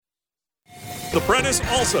The Prentice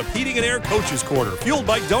Allsup Heating and Air Coaches Corner, fueled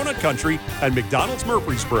by Donut Country and McDonald's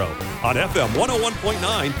Murfreesboro on FM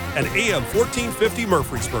 101.9 and AM 1450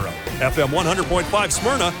 Murfreesboro, FM 100.5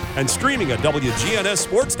 Smyrna, and streaming at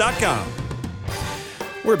WGNSSports.com.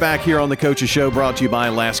 We're back here on the Coach's Show, brought to you by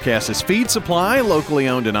Las Casas Feed Supply, locally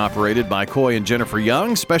owned and operated by Coy and Jennifer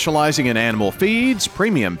Young, specializing in animal feeds,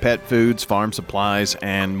 premium pet foods, farm supplies,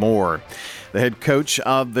 and more. The head coach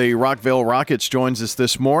of the Rockvale Rockets joins us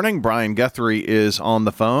this morning. Brian Guthrie is on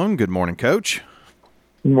the phone. Good morning, Coach.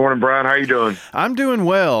 Good morning, Brian. How are you doing? I'm doing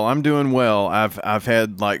well. I've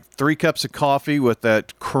had like 3 cups of coffee with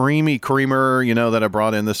that creamer, that I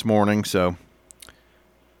brought in this morning, so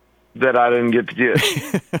that I didn't get to get.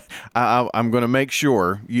 I'm going to make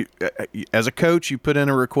sure, you, as a coach, you put in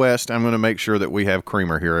a request. I'm going to make sure that we have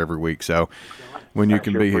creamer here every week. So when you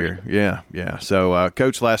can be here. Yeah. So,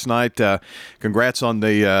 Coach, last night, congrats on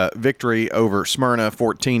the victory over Smyrna,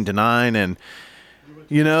 14-9. And,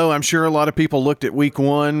 I'm sure a lot of people looked at week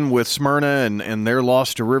 1 with Smyrna and their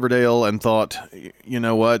loss to Riverdale and thought,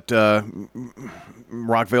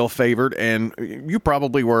 Rockvale favored. And you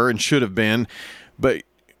probably were and should have been. But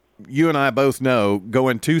you and I both know,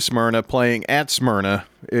 going to Smyrna, playing at Smyrna,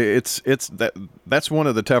 that's one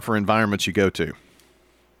of the tougher environments you go to.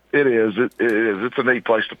 It is. It is. It's a neat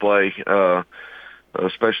place to play,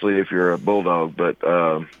 especially if you're a Bulldog. But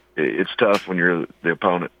it's tough when you're the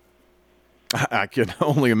opponent. I can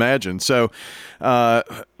only imagine. So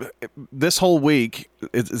this whole week,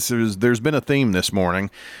 there's been a theme this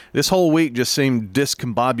morning. This whole week just seemed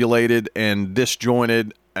discombobulated and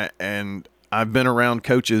disjointed, and I've been around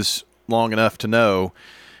coaches long enough to know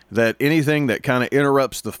that anything that kind of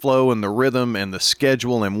interrupts the flow and the rhythm and the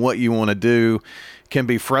schedule and what you want to do can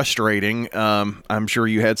be frustrating. I'm sure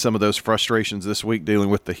you had some of those frustrations this week dealing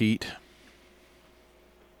with the heat.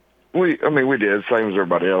 We did, same as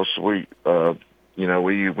everybody else. We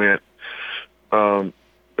went at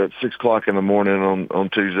 6 o'clock in the morning on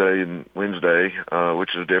Tuesday and Wednesday,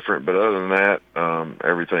 which is different. But other than that,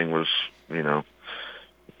 everything was,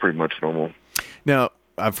 pretty much normal. Now,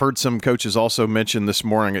 I've heard some coaches also mention this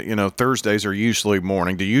morning, Thursdays are usually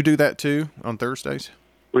morning. Do you do that too on Thursdays?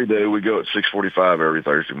 We do. We go at 6:45 every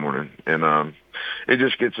Thursday morning, and it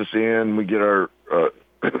just gets us in. We get our, it's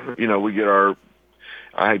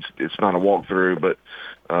not a walkthrough, but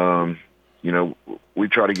we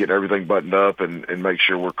try to get everything buttoned up and make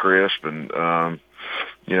sure we're crisp. And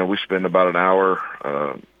we spend about an hour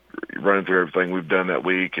running through everything we've done that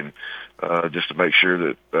week, and just to make sure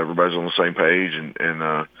that everybody's on the same page. And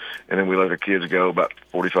then we let our kids go about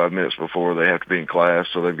 45 minutes before they have to be in class,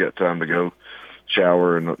 so they've got time to go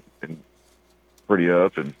shower and pretty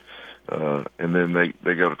up, and then they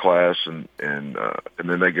go to class, and then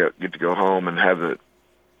they get to go home and have the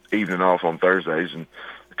evening off on Thursdays, and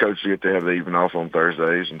the coaches get to have the evening off on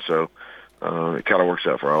Thursdays, and so it kind of works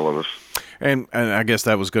out for all of us. And I guess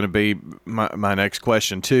that was going to be my next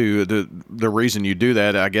question too. The reason you do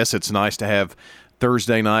that, I guess it's nice to have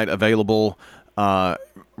Thursday night available,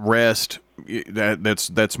 rest.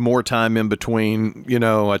 That's more time in between,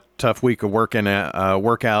 a tough week of working at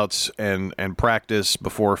workouts and practice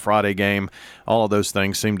before a Friday game. All of those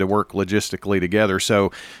things seem to work logistically together.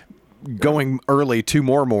 So going early 2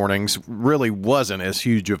 more mornings really wasn't as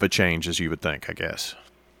huge of a change as you would think, I guess.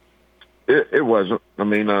 It wasn't. I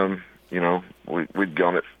mean, we'd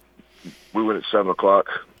gone we went at 7 o'clock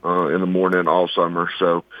in the morning all summer,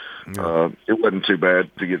 so it wasn't too bad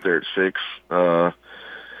to get there at 6.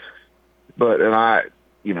 But I,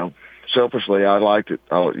 selfishly, I liked it,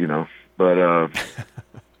 but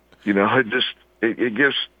it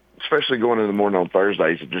gives, especially going in the morning on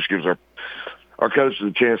Thursdays, it just gives our coaches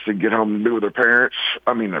a chance to get home and be with their parents.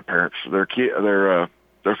 I mean, their kids, their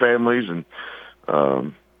families, and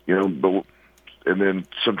and then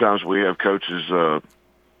sometimes we have coaches, have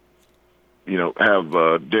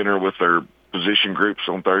dinner with their position groups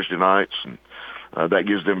on Thursday nights, and that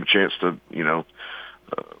gives them a chance to,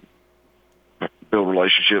 build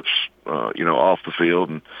relationships, off the field.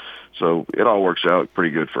 And so it all works out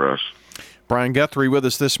pretty good for us. Brian Guthrie with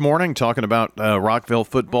us this morning talking about Rockvale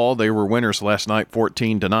football. They were winners last night,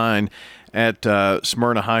 14-9 at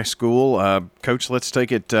Smyrna High School. Coach, let's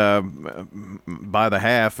take it by the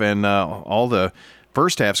half. And all the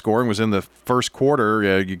first half scoring was in the first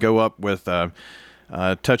quarter. You go up with a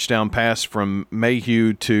touchdown pass from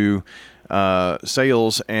Mayhew to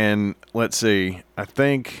Sales. And let's see, I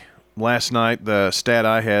think last night the stat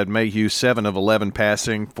I had, Mayhew 7 of 11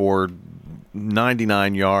 passing for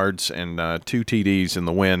 99 yards and 2 TDs in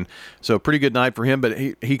the win. So pretty good night for him, but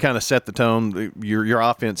he kind of set the tone. Your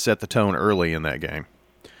offense set the tone early in that game.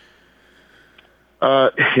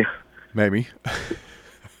 Maybe.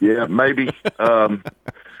 Yeah, maybe.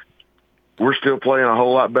 We're still playing a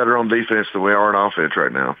whole lot better on defense than we are on offense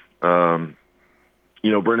right now.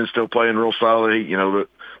 Brendan's still playing real solid. The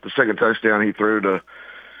second touchdown he threw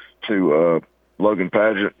to Logan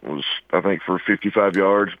Pageant was, I think, for 55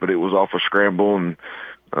 yards, but it was off a scramble, and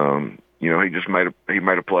he just made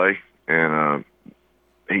a play, and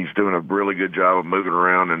he's doing a really good job of moving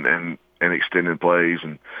around and extending plays,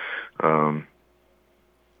 and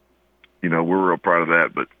we're real proud of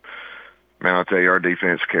that. But man, I'll tell you, our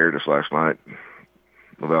defense carried us last night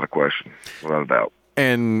without a question, without a doubt.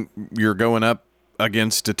 And you're going up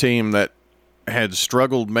against a team that had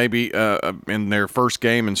struggled maybe in their first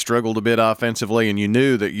game and struggled a bit offensively, and you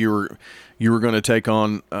knew that you were going to take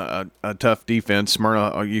on a tough defense.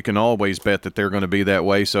 Smyrna, you can always bet that they're going to be that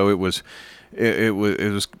way. So it was there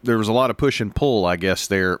was a lot of push and pull, I guess,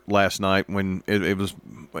 there last night when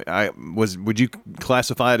would you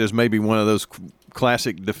classify it as maybe one of those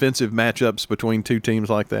classic defensive matchups between two teams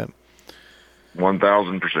like that?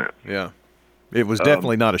 1,000%. Yeah. It was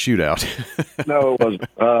definitely not a shootout. No, it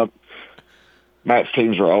wasn't. Matt's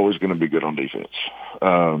teams are always going to be good on defense.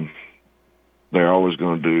 They're always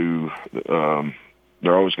going to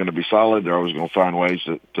they're always going to be solid. They're always going to find ways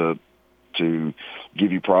to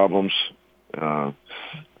give you problems. And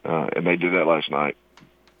they did that last night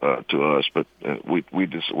to us. But we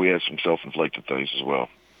had some self-inflicted things as well.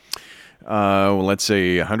 Let's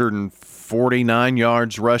see, 149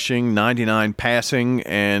 yards rushing, 99 passing,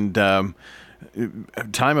 and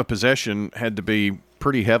time of possession had to be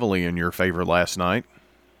pretty heavily in your favor last night.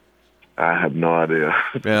 I have no idea.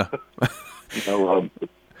 Yeah.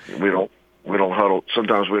 We don't huddle.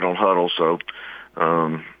 Sometimes we don't huddle, so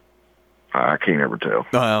I can't ever tell.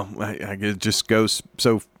 Well, it just goes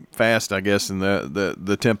so fast, I guess, in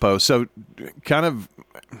the tempo. So kind of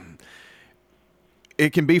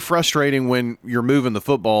it can be frustrating when you're moving the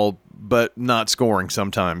football but not scoring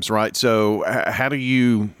sometimes, right? So how do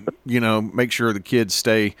you make sure the kids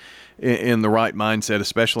stay in the right mindset,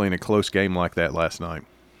 especially in a close game like that last night?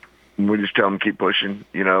 We just tell them to keep pushing.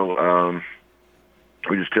 We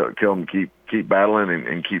just tell them to keep battling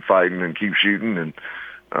and keep fighting and keep shooting, and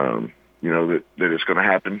that it's going to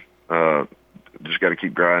happen. Just got to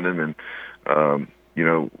keep grinding, and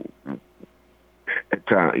at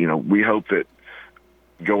times, we hope that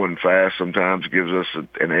going fast sometimes gives us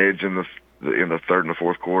an edge in the third and the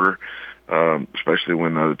fourth quarter, especially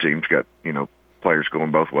when the other team's got players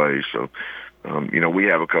going both ways. So we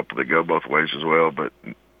have a couple that go both ways as well, but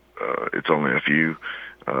it's only a few,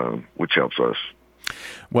 which helps us.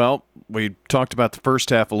 Well, we talked about the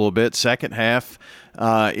first half a little bit. Second half,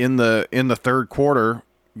 in the third quarter,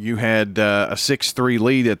 you had a 6-3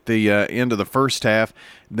 lead at the end of the first half.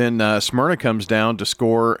 Then Smyrna comes down to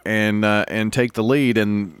score and take the lead,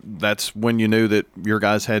 and that's when you knew that your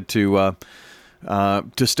guys had to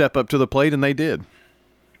step up to the plate, and they did.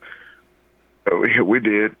 We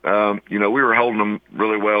did. We were holding them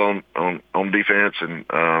really well on defense, and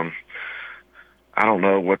I don't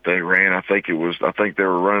know what they ran. I think they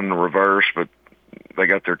were running the reverse, but they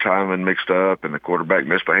got their timing mixed up, and the quarterback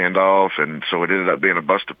missed a handoff, and so it ended up being a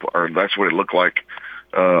busted. Or that's what it looked like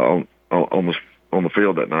on the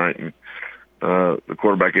field that night. And the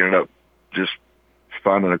quarterback ended up just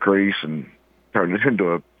finding a crease and turning it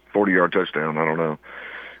into a 40-yard touchdown. I don't know,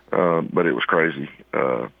 but it was crazy.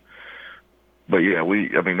 But yeah,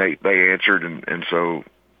 they answered, and so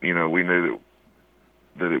we knew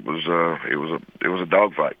that it was a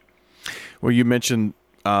dogfight. Well, you mentioned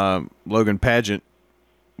Logan Pageant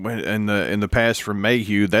in the pass from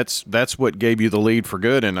Mayhew. That's what gave you the lead for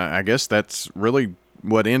good, and I guess that's really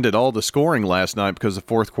what ended all the scoring last night, because the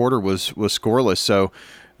fourth quarter was scoreless. So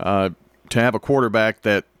to have a quarterback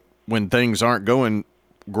that, when things aren't going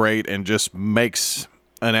great, and just makes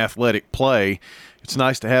an athletic play, it's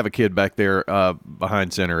nice to have a kid back there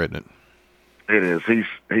behind center, isn't it? It is.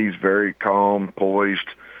 He's very calm, poised,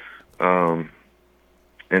 and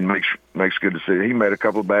makes good decisions. He made a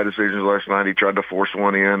couple of bad decisions last night. He tried to force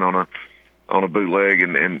one in on a bootleg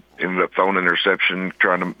and ended up throwing an interception,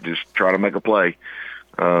 trying to make a play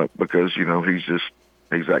because he's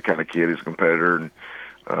that kind of kid. He's a competitor,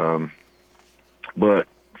 and but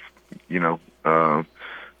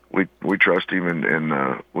we trust him,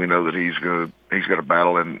 and we know that he's gonna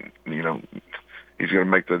battle, and he's gonna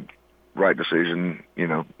make the right decision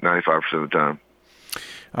 95% of the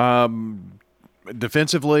time.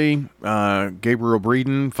 Defensively, Gabriel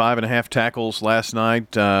Breeden, 5.5 tackles last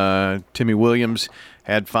night. Timmy Williams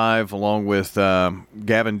had 5, along with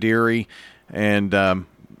Gavin Deary, and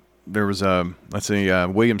there was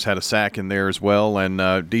Williams had a sack in there as well,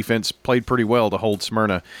 and defense played pretty well to hold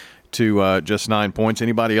Smyrna to just 9 points.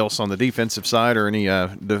 Anybody else on the defensive side, or any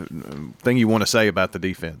thing you want to say about the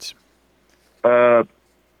defense?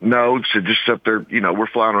 No, so just up there, we're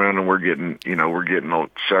flying around and we're getting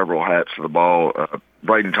several hats to the ball.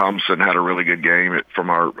 Braden Thompson had a really good game from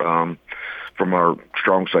our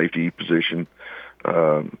strong safety position.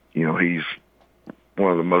 He's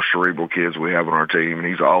one of the most cerebral kids we have on our team, and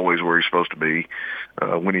he's always where he's supposed to be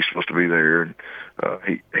when he's supposed to be there. And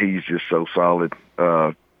he's just so solid.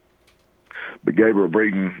 But Gabriel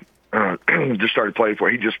Breeden just started playing for.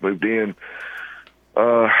 He just moved in.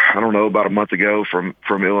 I don't know, about a month ago from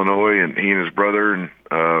Illinois, and he and his brother, and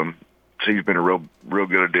so he's been a real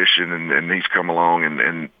good addition, and he's come along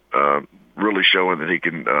and really showing that he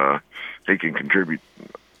can contribute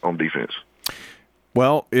on defense.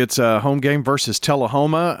 Well, it's a home game versus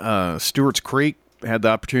Tullahoma. Stewart's Creek had the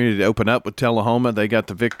opportunity to open up with Tullahoma. They got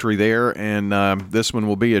the victory there, and this one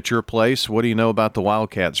will be at your place. What do you know about the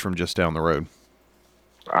Wildcats from just down the road?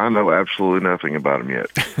 I know absolutely nothing about them yet.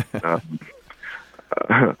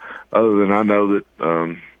 Other than I know that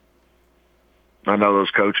I know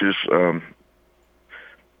those coaches.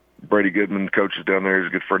 Brady Goodman coaches down there is a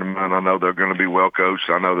good friend of mine. I know they're going to be well coached.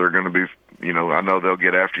 I know they're going to be, I know they'll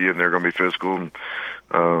get after you and they're going to be physical.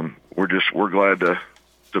 And we're glad to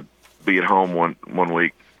be at home one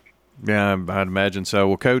week. Yeah, I'd imagine so.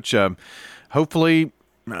 Well, Coach, hopefully.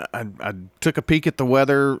 I took a peek at the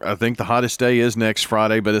weather. I think the hottest day is next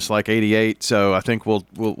Friday, but it's like 88. So I think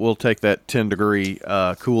we'll take that 10-degree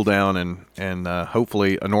cool down and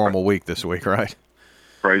hopefully a normal week this week, right?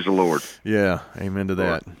 Praise the Lord. Yeah, amen to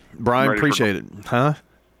that. Brian, appreciate it. Huh?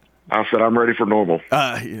 I said I'm ready for normal.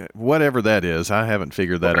 Whatever that is, I haven't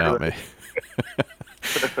figured that out, man.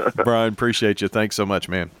 Brian, appreciate you. Thanks so much,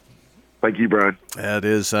 man. Thank you, Brian. That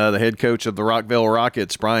is the head coach of the Rockvale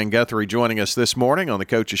Rockets, Brian Guthrie, joining us this morning on the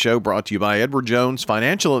Coach's Show, brought to you by Edward Jones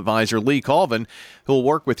financial advisor Lee Colvin, who will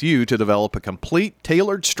work with you to develop a complete,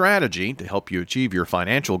 tailored strategy to help you achieve your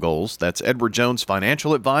financial goals. That's Edward Jones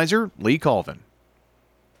financial advisor Lee Colvin.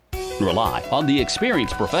 Rely on the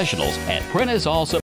experienced professionals at Prentice All